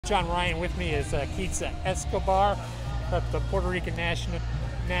John Ryan. With me is Kitsa Escobar of the Puerto Rican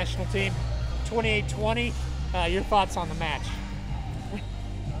national team. 28-20. Your thoughts on the match?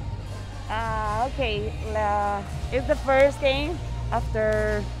 Okay, it's the first game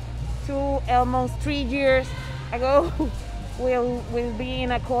after almost 3 years ago. we'll be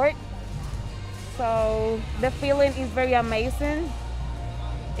in a court, so the feeling is very amazing.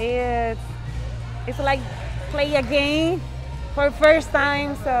 It's like play a game for first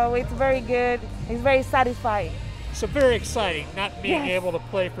time, so it's very good. It's very satisfying. So very exciting, not being able to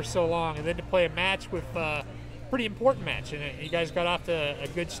play for so long, and then to play a match with pretty important match. And you guys got off to a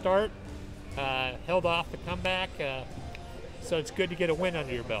good start, held off the comeback, so it's good to get a win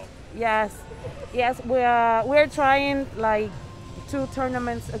under your belt. Yes, we're trying like 2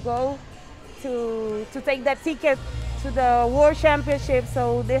 tournaments ago to take that ticket to the World Championship.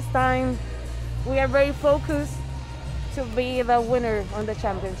 So this time we are very focused to be the winner on the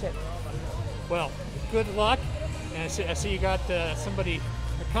championship. Well, good luck. And I see you got somebody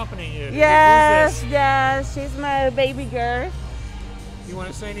accompanying you. Yes, yes, she's my baby girl. You want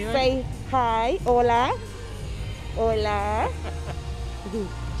to say anything? Say hi, hola, hola.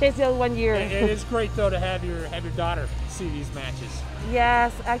 She's still 1 year. It is great though to have your daughter see these matches.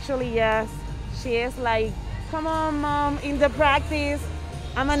 Yes, actually yes. She is like, come on, mom, in the practice.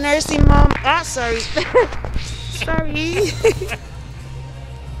 I'm a nursing mom. Ah, sorry. Sorry.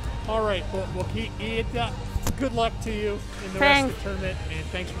 All right, well, good luck to you in the rest of the tournament, and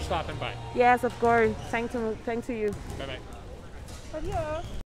thanks for stopping by. Yes, of course. Thanks to you. Bye-bye. Adios.